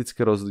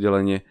štatistické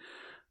rozdelenie.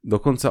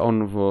 Dokonca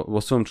on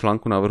vo svojom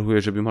článku navrhuje,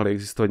 že by mali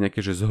existovať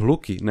nejaké že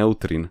zhluky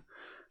neutrín.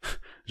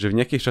 Že v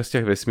nejakých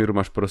častiach vesmíru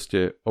máš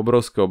proste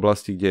obrovské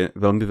oblasti, kde je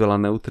veľmi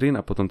veľa neutrín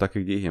a potom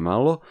také, kde ich je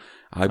málo.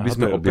 A ak by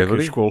sme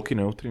objavili... Také škôlky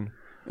neutrín.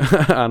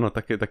 Áno,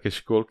 také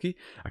škôlky.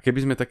 A keby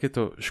sme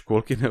takéto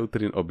škôlky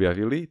neutrín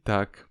objavili,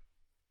 tak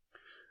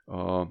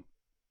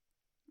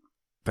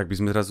by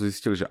sme zrazu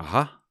zistili, že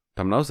aha,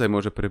 tam naozaj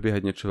môže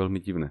prebiehať niečo veľmi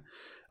divné.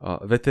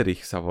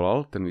 Veterich sa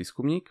volal, ten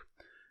výskumník,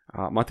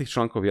 a má tých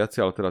článkov viac,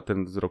 ale teda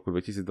ten z roku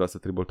 2023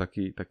 bol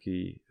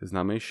taký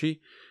známejší.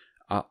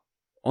 A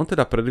on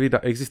teda predvída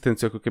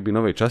existenciu ako keby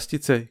novej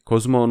častice,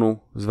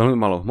 kozmónu s veľmi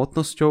malou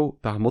hmotnosťou.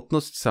 Tá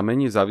hmotnosť sa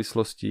mení v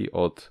závislosti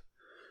od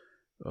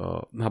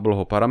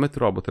Hubbleho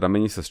parametru, alebo teda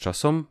mení sa s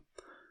časom.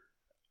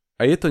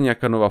 A je to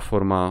nejaká nová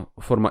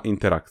forma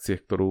interakcie,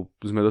 ktorú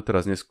sme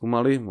doteraz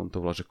neskúmali. On to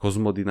volá, že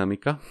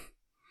kozmodynamika.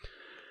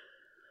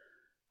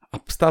 A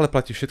stále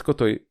platí všetko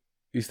to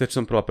isté,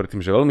 čo som povedal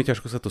predtým, že veľmi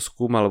ťažko sa to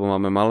skúma, lebo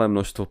máme malé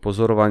množstvo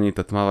pozorovaní,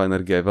 tá tmavá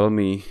energia je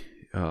veľmi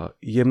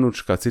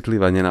jemnúčka,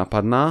 citlivá,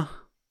 nenápadná.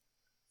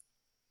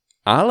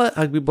 Ale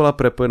ak by bola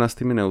prepojená s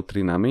tými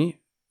neutrínami,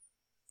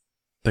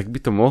 tak by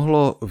to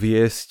mohlo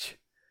viesť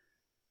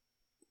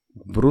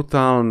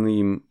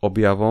brutálnym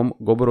objavom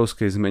k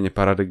obrovskej zmene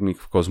paradigmy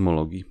v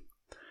kozmológii.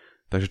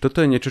 Takže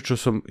toto je niečo, čo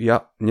som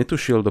ja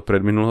netušil do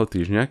predminulého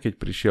týždňa, keď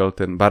prišiel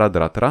ten Bharat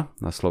Ratra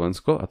na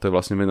Slovensko, a to je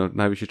vlastne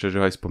najvyšší čas, že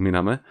ho aj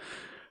spomíname.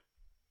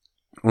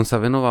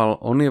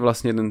 On je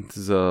vlastne jeden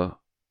z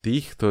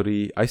tých,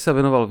 ktorý aj sa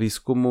venoval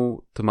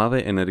výskumu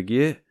tmavej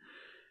energie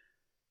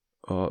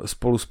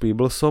spolu s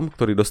Peeblesom,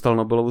 ktorý dostal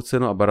Nobelovú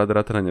cenu a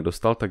Baradara teda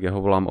nedostal, tak ja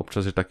ho volám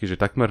občas, že taký, že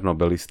takmer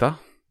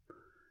Nobelista.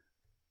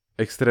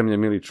 Extrémne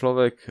milý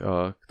človek,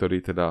 ktorý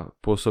teda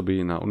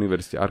pôsobí na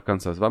Univerzite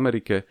Arkansas v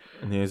Amerike.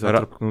 Nie je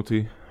zatrpknutý.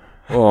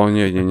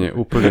 Nie,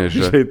 úplne,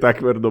 že... že je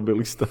takmer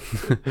Nobelista.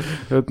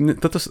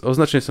 Toto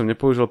označenie som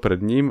nepoužil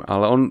pred ním,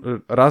 ale on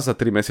raz za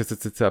 3 mesiace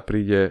cca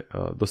príde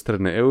do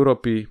strednej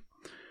Európy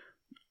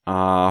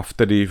a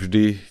vtedy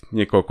vždy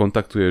niekoho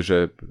kontaktuje, že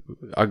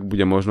ak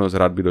bude možnosť,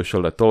 rád by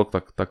došiel dať talk,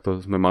 tak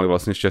to sme mali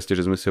vlastne šťastie,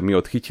 že sme si ho my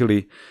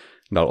odchytili.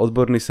 Dal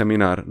odborný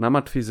seminár na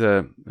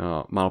matfize,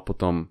 mal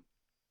potom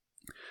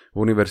v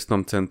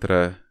univerzitnom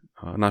centre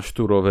na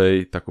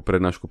Štúrovej takú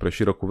prednášku pre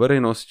širokú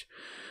verejnosť,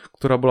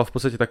 ktorá bola v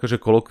podstate taká, že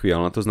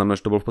kolokviálna. To znamená,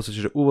 že to bol v podstate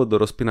že úvod do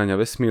rozpínania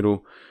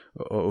vesmíru.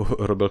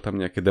 Robil tam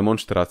nejaké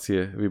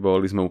demonštrácie,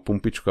 vybavili sme mu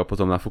pumpičku a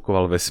potom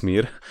nafúkoval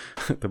vesmír.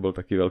 To bol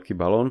taký veľký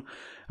balón.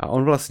 A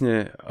on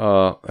vlastne,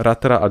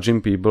 Ratara a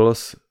Jim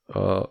Peebles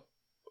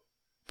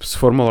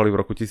sformovali v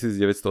roku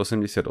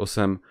 1988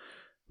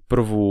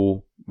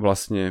 prvú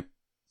vlastne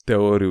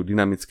teóriu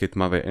dynamickej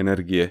tmavej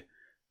energie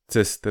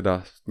cez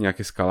teda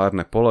nejaké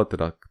skalárne pole,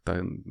 teda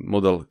ten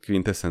model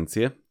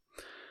kvintesencie.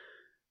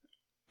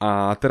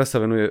 A teraz sa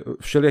venuje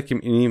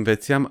všelijakým iným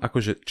veciam,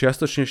 akože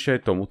čiastočne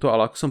ešte aj tomuto,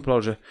 ale ako som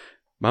povedal, že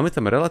máme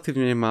tam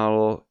relatívne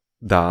málo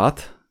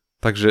dát,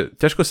 takže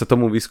ťažko sa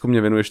tomu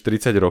výskumne venuješ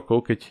 30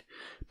 rokov, keď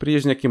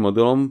prídeš nejakým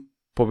modelom,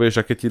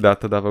 povieš, aké ti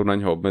dáta dávajú na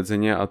neho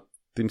obmedzenia a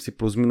tým si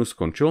plus minus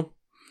skončil.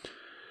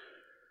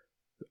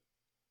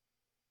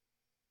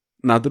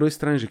 Na druhej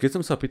strane, že keď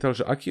som sa pýtal,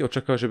 že aký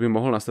očakáva, že by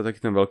mohol nastať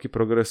taký ten veľký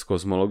progres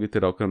kozmológie,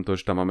 teda okrem toho,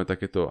 že tam máme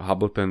takéto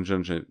Hubble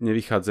tangent, že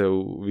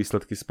nevychádzajú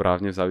výsledky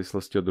správne v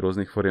závislosti od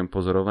rôznych foriem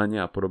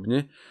pozorovania a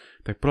podobne,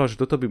 tak povedal,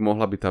 že toto by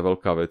mohla byť tá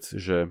veľká vec,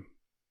 že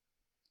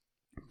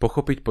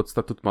pochopiť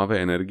podstatu tmavej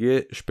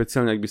energie,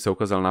 špeciálne ak by sa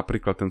ukázal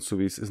napríklad ten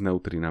súvis s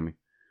neutrínami.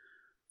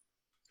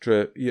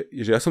 Čo je,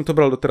 že ja som to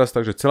bral doteraz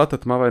tak, že celá tá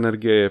tmavá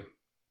energia je,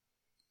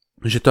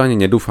 že to ani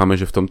nedúfame,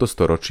 že v tomto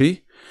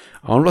storočí.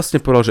 A on vlastne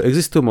povedal, že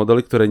existujú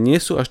modely, ktoré nie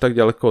sú až tak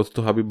ďaleko od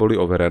toho, aby boli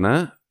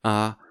overené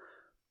a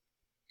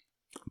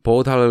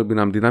poodhalili by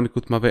nám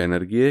dynamiku tmavej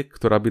energie,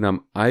 ktorá by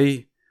nám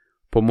aj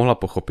pomohla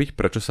pochopiť,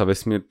 prečo sa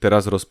vesmír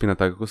teraz rozpína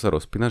tak, ako sa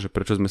rozpína, že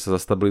prečo sme sa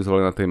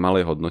zastabilizovali na tej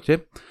malej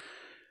hodnote.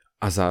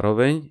 A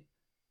zároveň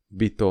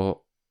by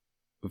to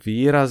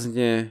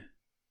výrazne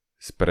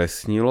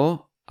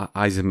spresnilo a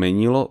aj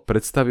zmenilo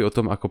predstavy o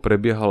tom, ako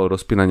prebiehalo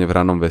rozpínanie v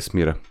ranom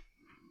vesmíre.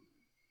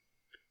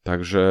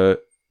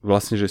 Takže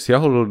vlastne, že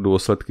siahol do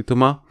dôsledky to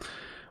má.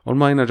 On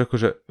má ináč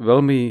akože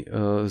veľmi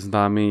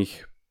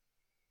známych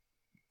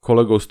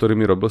kolegov, s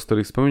ktorými robil, z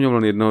ktorých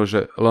spomenul len jedného,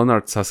 že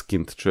Leonard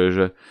Susskind, čo je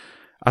že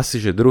asi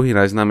že druhý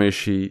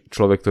najznámejší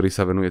človek, ktorý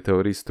sa venuje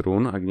teórii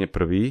strún, ak nie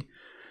prvý.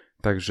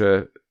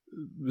 Takže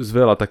s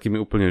veľa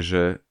takými úplne,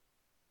 že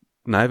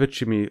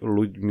najväčšími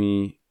ľuďmi,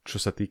 čo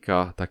sa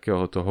týka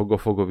takéhoto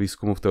hogofogo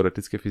výskumu v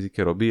teoretickej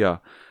fyzike robí a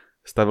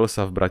stavil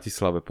sa v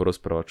Bratislave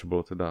porozprávať, čo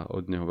bolo teda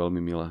od neho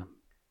veľmi milé.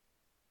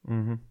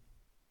 Mm-hmm.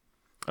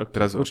 A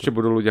teraz určite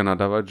budú ľudia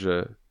nadávať,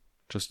 že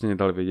čo ste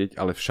nedali vedieť,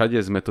 ale všade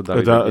sme to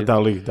dali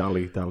vedieť.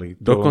 Dali.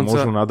 Dokonca...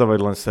 Môžu nadávať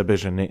len sebe,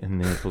 že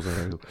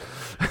nepozerajú.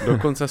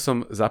 Dokonca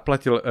som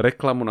zaplatil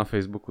reklamu na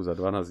Facebooku za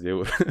 12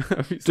 eur.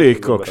 Ty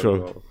kokšo.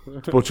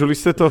 Počuli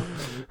ste to?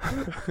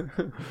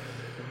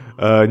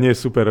 Nie,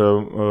 super.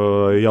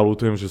 Ja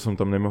ľutujem, že som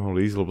tam nemohol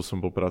ísť, lebo som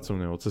bol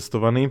pracovne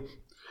odcestovaný.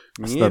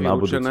 Nie je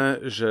vylúčené,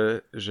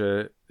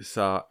 že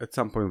sa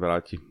sám poviem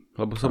vráti.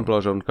 Lebo som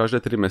povedal, že on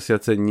každé 3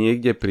 mesiace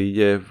niekde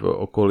príde v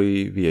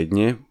okolí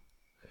Viedne,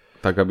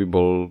 tak aby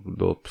bol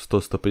do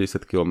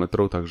 100-150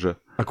 kilometrov, takže...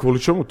 A kvôli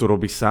čomu to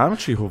robí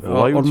sám? Či ho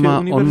volajú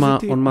tie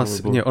univerzity?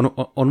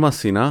 On má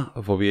syna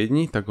vo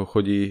Viedni, tak ho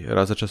chodí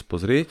raz za čas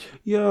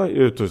pozrieť.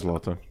 To je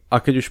zlaté.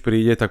 A keď už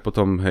príde, tak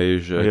potom, hej,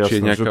 že jasné, či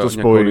je nejaká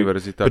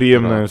univerzita...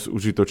 príjemné s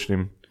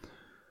užitočným.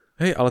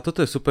 Hej, ale toto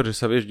je super, že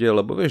sa vieš deje,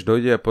 lebo vieš,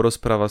 dojde a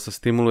porozpráva sa,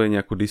 stimuluje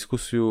nejakú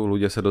diskusiu,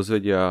 ľudia sa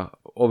dozvedia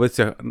o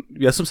veciach.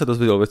 Ja som sa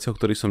dozvedel o veciach,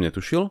 ktorých som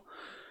netušil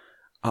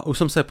a už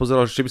som sa aj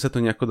pozeral, že či by sa to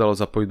nejako dalo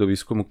zapojiť do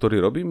výskumu,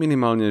 ktorý robí,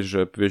 minimálne,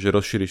 že vieš, že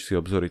rozšíriš si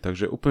obzory.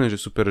 Takže úplne, že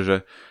super,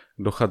 že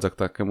dochádza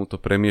k takémuto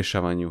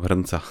premiešavaniu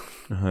hrnca.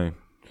 Hej.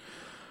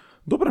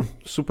 Dobre,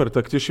 super,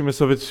 tak tešíme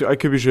sa, veď aj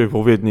keby, že je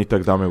vo Viedni,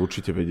 tak dáme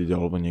určite vedieť,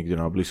 alebo niekde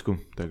na blízku.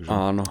 Takže...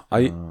 Áno,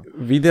 aj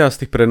videá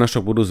z tých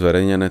prednášok budú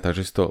zverejnené,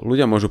 takže si to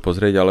ľudia môžu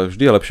pozrieť, ale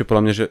vždy je lepšie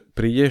podľa mňa, že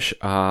prídeš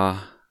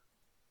a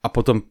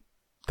potom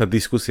tá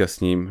diskusia s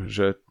ním,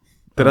 že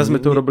teraz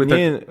sme to urobili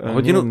tak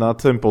hodinu... Na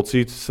ten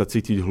pocit sa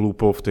cítiť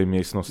hlúpo v tej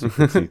miestnosti.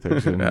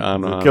 Takže,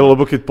 áno.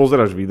 Lebo keď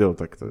pozeráš video,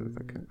 tak to je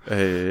také...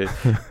 Hej.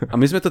 A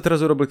my sme to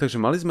teraz urobili tak, že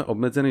mali sme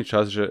obmedzený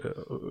čas, že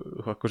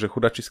akože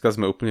chudačiska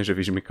sme úplne že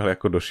vyžmykali,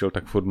 ako došiel,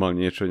 tak furt mal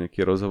niečo,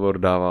 nejaký rozhovor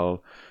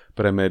dával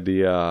pre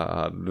médiá a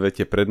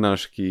 2 tie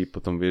prednášky,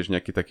 potom vieš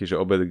nejaký taký, že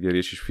obed, kde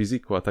riešiš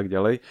fyziku a tak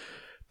ďalej.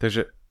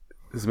 Takže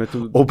sme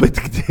tu... Obed,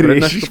 kde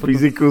riešiš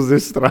fyziku, je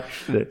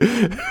strašne.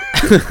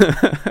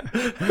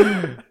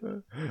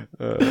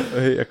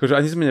 Akože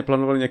ani sme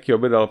neplánovali nejaký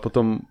obed, ale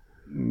potom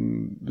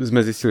sme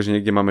zistili, že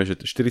niekde máme že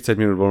 40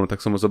 minút voľno, tak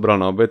som ho zobral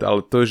na obed,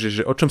 ale to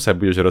je, že o čom sa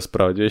budeš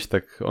rozprávať, vieš,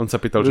 tak on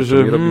sa pýtal, že čo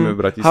my robíme v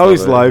Bratislave. How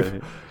is life?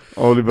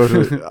 Oliver,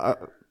 že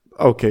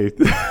OK,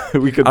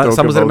 we can talk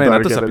samozrejme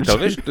about na to sa pýtal,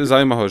 vieš, to je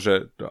zaujímavé,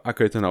 že ako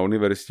je to na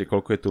univerzite,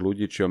 koľko je tu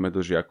ľudí, či o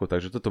medo žiakov,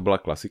 takže toto bola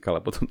klasika,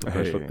 ale potom to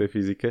prešlo k tej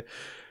fyzike.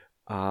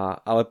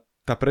 Ale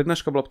tá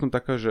prednáška bola potom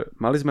taká, že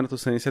mali sme na to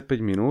 75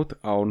 minút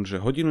a on,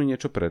 že hodinu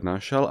niečo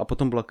prednášal a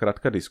potom bola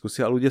krátka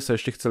diskusia a ľudia sa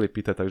ešte chceli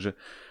pýtať, takže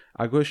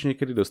ak ho ešte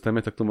niekedy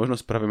dostaneme, tak to možno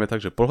spravíme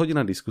tak, že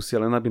polhodina diskusia,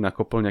 len aby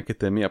nakopol nejaké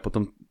témy a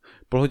potom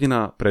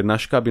polhodina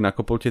prednáška, aby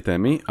nakopol tie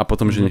témy a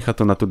potom, že nechá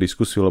to na tú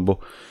diskusiu,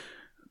 lebo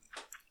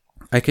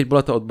aj keď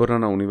bola tá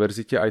odborná na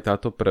univerzite, aj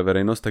táto pre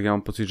verejnosť, tak ja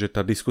mám pocit, že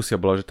tá diskusia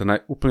bola, že tá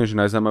úplne že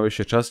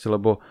najzaujímavejšia časť,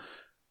 lebo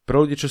pre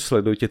ľudí, čo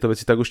sledujú tieto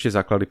veci, tak už tie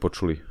základy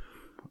počuli.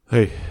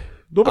 Hej.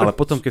 Dobre. Ale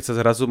potom, keď sa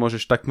zrazu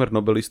môžeš takmer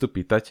nobelistu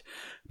pýtať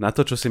na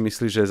to, čo si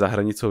myslíš, že je za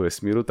hranicou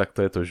vesmíru, tak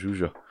to je to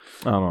žužo.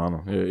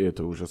 Áno, je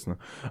to úžasné.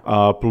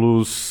 A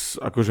plus,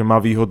 akože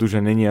má výhodu,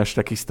 že není až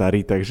taký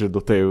starý, takže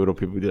do tej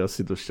Európy bude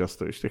asi dosť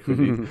často ešte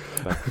chodiť.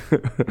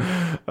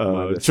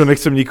 Čo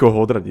nechcem nikoho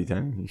odradiť,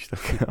 ani nič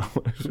také,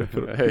 ale že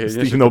z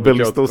tých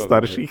nobelistov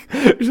starších,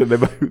 že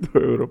nemajú do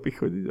Európy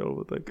chodiť,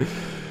 alebo tak.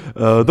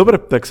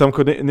 Dobre, tak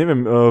Samko,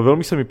 neviem,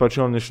 veľmi sa mi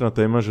páčila dnešná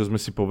téma, že sme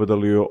si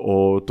povedali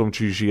o tom,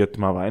 či žije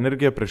tmavá energia.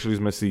 Prešli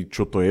sme si,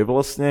 čo to je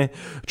vlastne,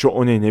 čo o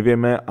nej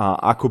nevieme a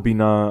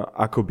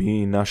ako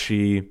by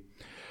naši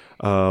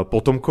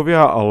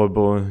potomkovia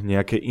alebo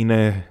nejaké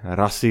iné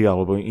rasy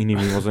alebo iní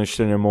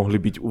mimozemšťania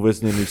mohli byť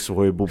uväznení v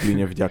svojej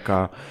bubline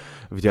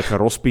vďaka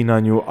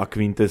rozpínaniu a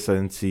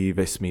kvintesencii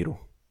vesmíru.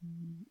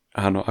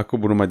 Áno,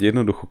 ako budú mať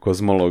jednoduchú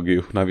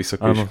kozmológiu na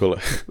vysokej škole.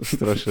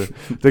 Strašne.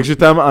 Takže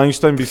tam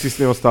Einstein by si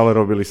s ním stále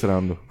robili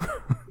srandu.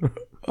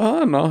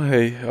 Áno,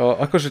 hej,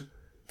 akože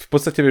v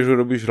podstate vieš, že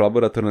robíš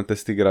laboratórne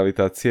testy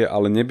gravitácie,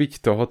 ale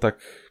nebyť toho, tak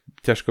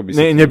ťažko by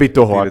si... Nebyť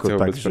toho ako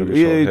tak.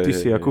 Ty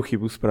si akú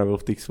chybu spravil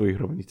v tých svojich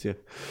rovniciach.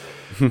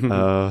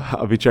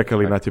 Aby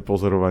čakali na tie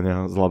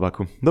pozorovania z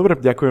labaku. Dobre,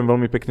 ďakujem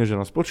veľmi pekne, že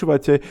nás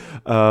počúvate.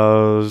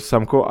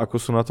 Samko, ako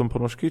sú na tom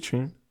ponožky,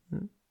 či...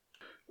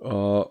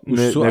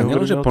 Už sú, a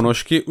nielenže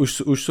ponožky,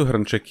 už sú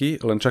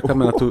hrnčeky, len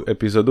čakáme na tú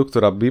epizódu,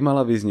 ktorá by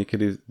mala výsť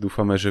niekedy,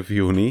 dúfame, že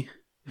v júni.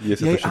 Kde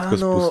sa to všetko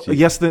spustí.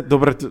 Jasné,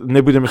 dobre,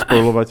 nebudeme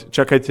spoilovať.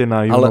 Čakajte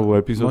na júnovú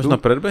epizódu.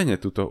 Možno predbehne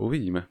túto,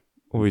 uvidíme.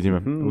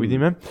 Uvidíme.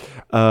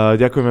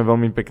 Ďakujeme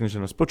veľmi pekne, že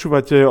nás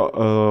počúvate.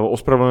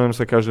 Ospravedlňujem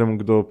sa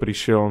každému, kto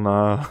prišiel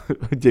na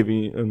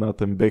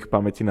ten beh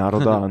pamäti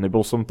národa a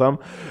nebol som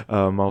tam.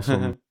 Mal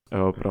som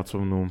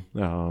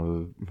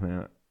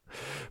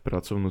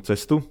pracovnú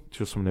cestu,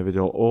 čo som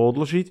nevedel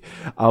odložiť,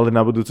 ale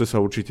na budúce sa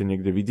určite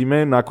niekde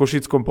vidíme. Na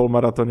košickom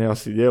polmaratóne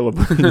asi nie, lebo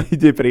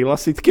ide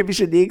prihlasiť.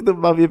 Kebyže niekto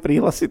ma vie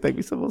prihlasiť, tak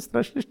by som bol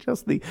strašne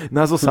šťastný.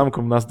 Nás so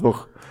Samkom, nás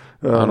dvoch.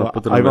 Áno,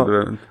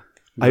 potrebujeme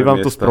aj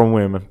vám to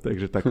spromujeme,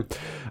 takže tak.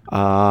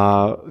 A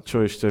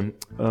čo ešte?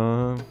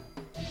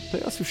 To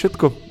je asi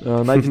všetko.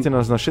 Nájdete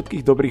nás na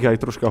všetkých dobrých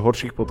aj troška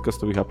horších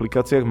podcastových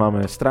aplikáciách.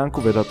 Máme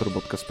stránku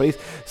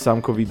vedator.space.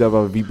 Samko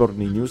vydáva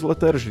výborný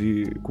newsletter,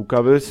 vždy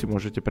kúkavé si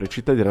môžete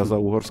prečítať raz za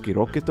uhorský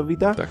rok, keď to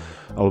vydá,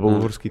 alebo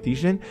uhorský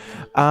týždeň.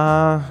 A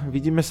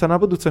vidíme sa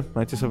na budúce.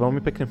 Majte sa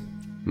veľmi pekne.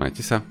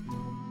 Majte sa.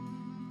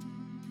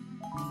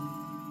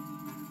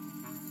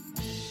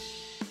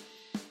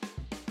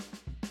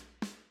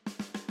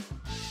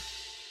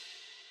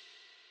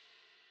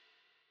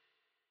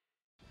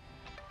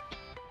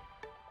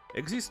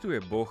 Existuje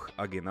Boh,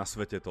 ak je na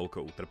svete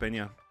toľko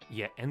utrpenia?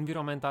 Je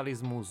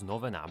environmentalizmus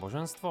nové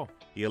náboženstvo?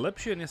 Je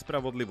lepšie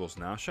nespravodlivosť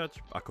znášať,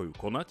 ako ju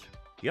konať?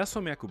 Ja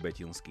som Jakub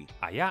Betinský.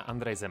 A ja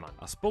Andrej Zeman.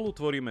 A spolu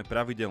tvoríme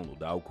pravidelnú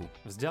dávku.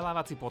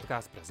 Vzdelávací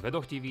podcast pre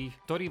zvedochtivých,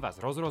 ktorý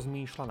vás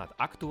rozrozmýšľa nad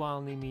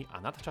aktuálnymi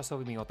a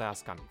nadčasovými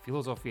otázkami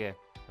filozofie,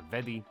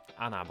 vedy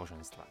a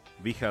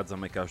náboženstva.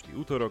 Vychádzame každý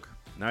útorok,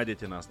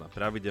 nájdete nás na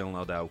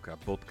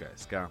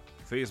pravidelnadavka.sk,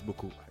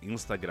 Facebooku a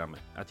Instagrame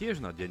a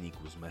tiež na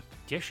denníku SME.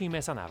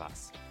 Tešíme sa na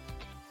vás.